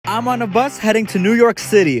I'm on a bus heading to New York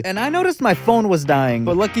City, and I noticed my phone was dying.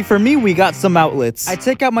 But lucky for me, we got some outlets. I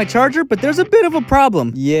take out my charger, but there's a bit of a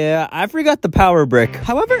problem. Yeah, I forgot the power brick.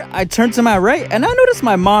 However, I turn to my right, and I notice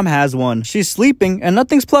my mom has one. She's sleeping, and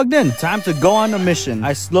nothing's plugged in. Time to go on a mission.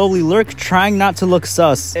 I slowly lurk, trying not to look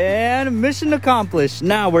sus. And mission accomplished.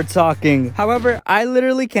 Now we're talking. However, I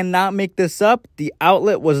literally cannot make this up. The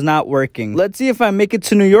outlet was not working. Let's see if I make it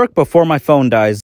to New York before my phone dies.